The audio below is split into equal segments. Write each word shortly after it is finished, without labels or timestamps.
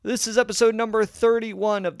This is episode number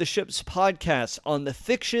 31 of the Ships Podcast on the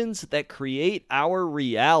fictions that create our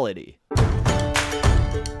reality.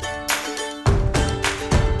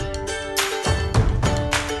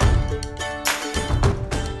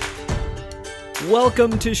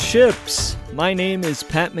 Welcome to Ships. My name is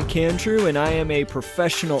Pat McAndrew, and I am a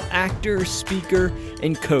professional actor, speaker,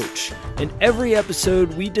 and coach. In every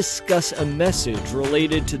episode, we discuss a message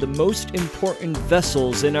related to the most important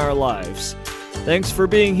vessels in our lives. Thanks for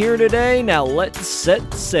being here today. Now let's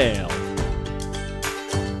set sail.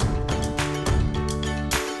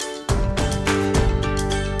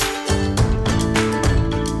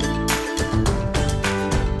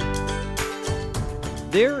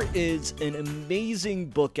 There is an amazing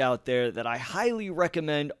book out there that I highly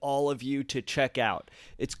recommend all of you to check out.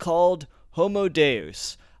 It's called Homo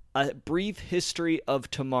Deus, A Brief History of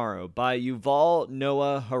Tomorrow by Yuval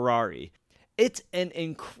Noah Harari. It's an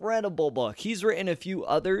incredible book. He's written a few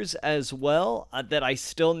others as well that I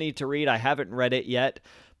still need to read. I haven't read it yet,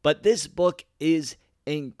 but this book is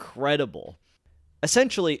incredible.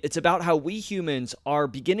 Essentially, it's about how we humans are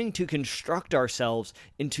beginning to construct ourselves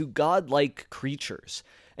into godlike creatures.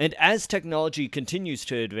 And as technology continues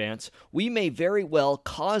to advance, we may very well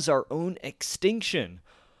cause our own extinction.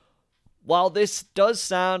 While this does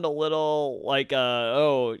sound a little like way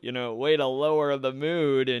to lower the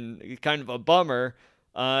mood and kind of a bummer,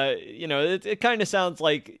 it kind of sounds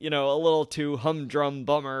like, a little too humdrum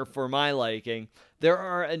bummer for my liking. There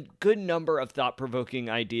are a good number of thought-provoking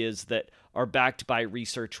ideas that are backed by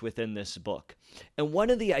research within this book. And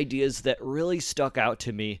one of the ideas that really stuck out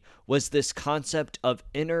to me was this concept of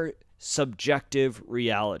inner subjective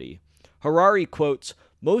reality. Harari quotes,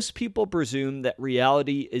 "Most people presume that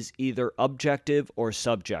reality is either objective or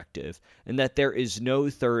subjective, and that there is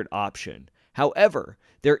no third option. However,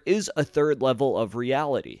 there is a third level of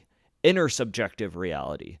reality, intersubjective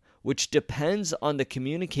reality, which depends on the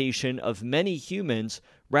communication of many humans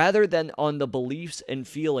rather than on the beliefs and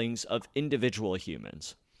feelings of individual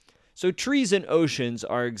humans." So trees and oceans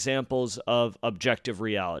are examples of objective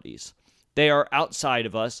realities. They are outside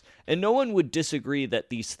of us, and no one would disagree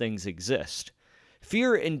that these things exist.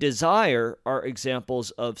 Fear and desire are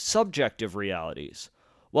examples of subjective realities.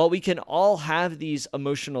 While we can all have these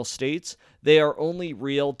emotional states, they are only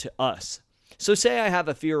real to us. So say I have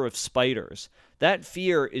a fear of spiders. That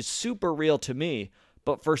fear is super real to me,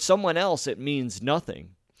 but for someone else it means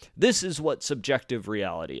nothing. This is what subjective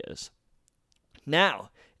reality is.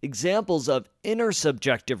 Now, examples of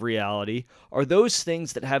intersubjective reality are those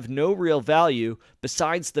things that have no real value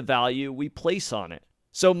besides the value we place on it.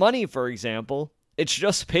 So money, for example, it's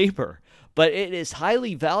just paper, but it is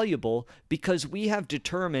highly valuable because we have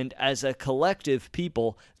determined as a collective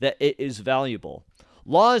people that it is valuable.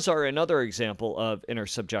 Laws are another example of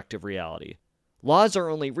intersubjective reality. Laws are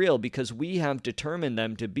only real because we have determined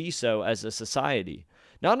them to be so as a society.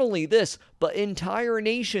 Not only this, but entire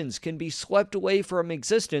nations can be swept away from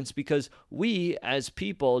existence because we, as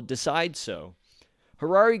people, decide so.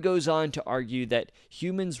 Harari goes on to argue that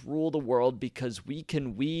humans rule the world because we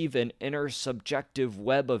can weave an intersubjective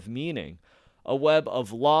web of meaning, a web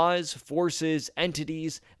of laws, forces,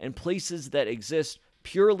 entities, and places that exist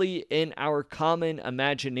purely in our common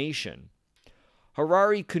imagination.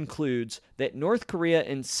 Harari concludes that North Korea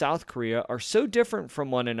and South Korea are so different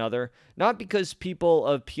from one another, not because people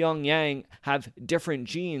of Pyongyang have different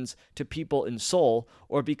genes to people in Seoul,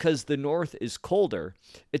 or because the North is colder.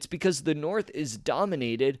 It's because the North is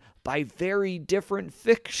dominated by very different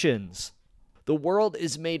fictions. The world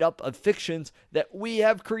is made up of fictions that we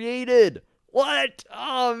have created. What?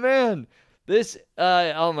 Oh, man.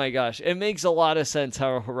 Oh my gosh. It makes a lot of sense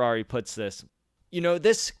how Harari puts this.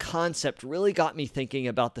 This concept really got me thinking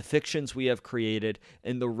about the fictions we have created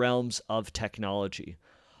in the realms of technology.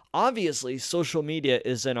 Obviously, social media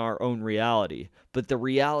isn't our own reality, but the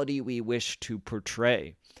reality we wish to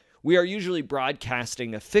portray. We are usually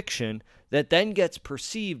broadcasting a fiction that then gets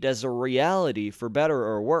perceived as a reality for better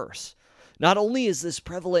or worse. Not only is this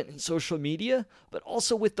prevalent in social media, but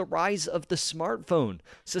also with the rise of the smartphone.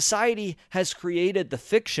 Society has created the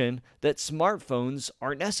fiction that smartphones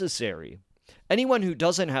are necessary. Anyone who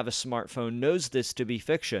doesn't have a smartphone knows this to be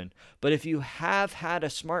fiction, but if you have had a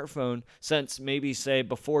smartphone since maybe, say,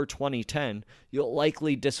 before 2010, you'll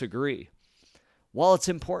likely disagree. While it's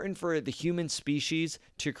important for the human species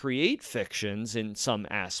to create fictions in some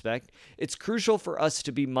aspect, it's crucial for us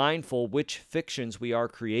to be mindful which fictions we are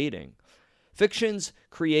creating. Fictions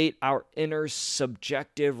create our inner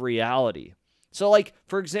subjective reality. So,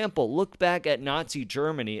 for example, look back at Nazi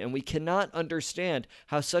Germany and we cannot understand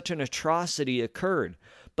how such an atrocity occurred.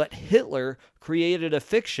 but Hitler created a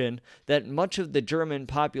fiction that much of the German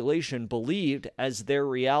population believed as their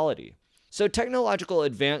reality. So technological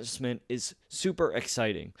advancement is super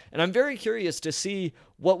exciting, and I'm very curious to see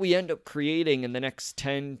what we end up creating in the next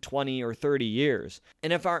 10, 20, or 30 years.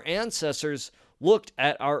 And if our ancestors looked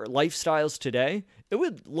at our lifestyles today, it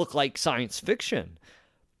would look like science fiction.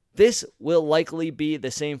 This will likely be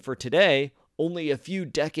the same for today, only a few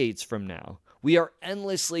decades from now. We are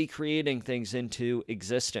endlessly creating things into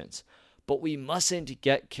existence, but we mustn't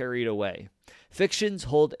get carried away. Fictions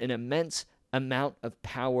hold an immense amount of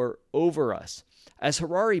power over us. As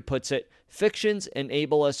Harari puts it, fictions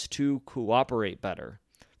enable us to cooperate better.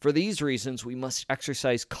 For these reasons, we must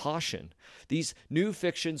exercise caution. These new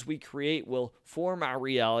fictions we create will form our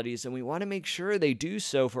realities, and we want to make sure they do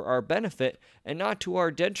so for our benefit and not to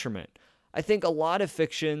our detriment. I think a lot of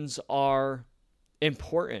fictions are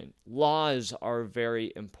important. Laws are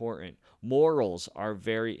very important. Morals are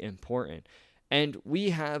very important. And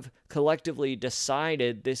we have collectively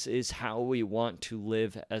decided this is how we want to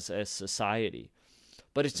live as a society.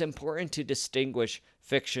 But it's important to distinguish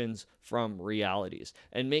fictions from realities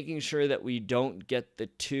and making sure that we don't get the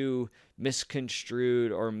two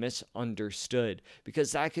misconstrued or misunderstood,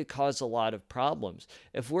 because that could cause a lot of problems.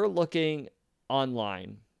 If we're looking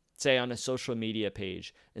online, say on a social media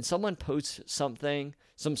page, and someone posts something,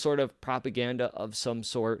 some sort of propaganda of some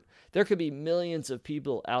sort, there could be millions of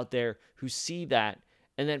people out there who see that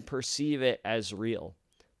and then perceive it as real.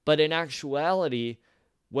 But in actuality,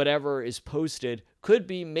 whatever is posted could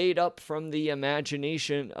be made up from the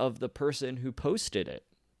imagination of the person who posted it.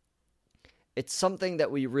 It's something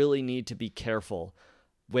that we really need to be careful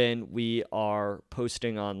when we are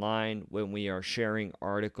posting online, when we are sharing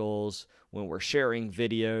articles, when we're sharing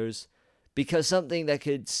videos, because something that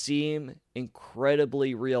could seem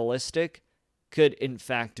incredibly realistic could in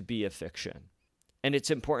fact be a fiction. And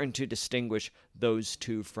it's important to distinguish those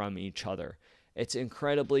two from each other. It's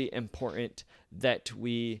incredibly important that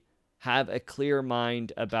we have a clear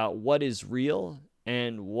mind about what is real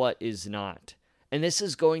and what is not. And this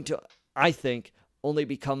is going to, I think, only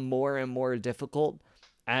become more and more difficult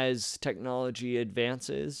as technology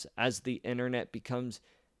advances, as the internet becomes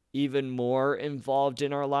even more involved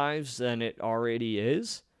in our lives than it already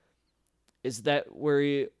is that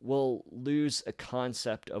we will lose a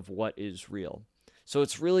concept of what is real. So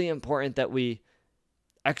it's really important that we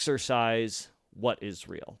exercise what is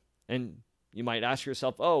real. And you might ask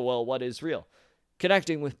yourself, oh, well, what is real?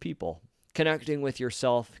 Connecting with people, connecting with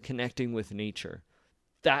yourself, connecting with nature.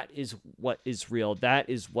 That is what is real. That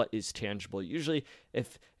is what is tangible. Usually,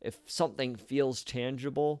 if something feels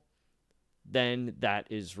tangible, then that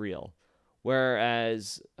is real.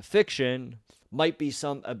 Whereas fiction might be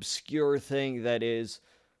some obscure thing that is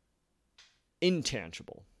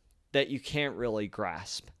intangible, that you can't really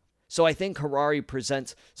grasp. So I think Harari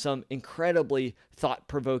presents some incredibly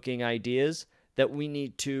thought-provoking ideas that we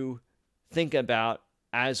need to think about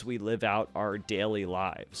as we live out our daily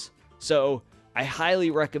lives. So I highly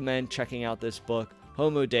recommend checking out this book,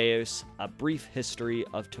 Homo Deus, A Brief History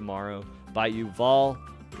of Tomorrow by Yuval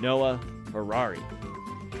Noah Harari.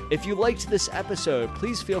 If you liked this episode,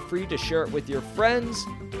 please feel free to share it with your friends,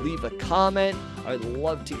 leave a comment. I'd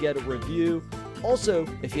love to get a review. Also,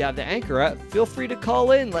 if you have the Anchor app, feel free to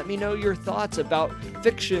call in. Let me know your thoughts about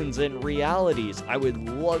fictions and realities. I would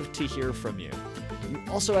love to hear from you. You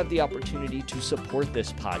also have the opportunity to support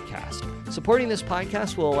this podcast. Supporting this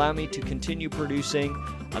podcast will allow me to continue producing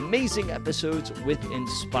amazing episodes with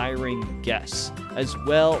inspiring guests, as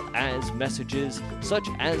well as messages such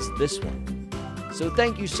as this one. So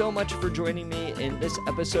thank you so much for joining me in this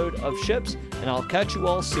episode of Ships, and I'll catch you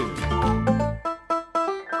all soon.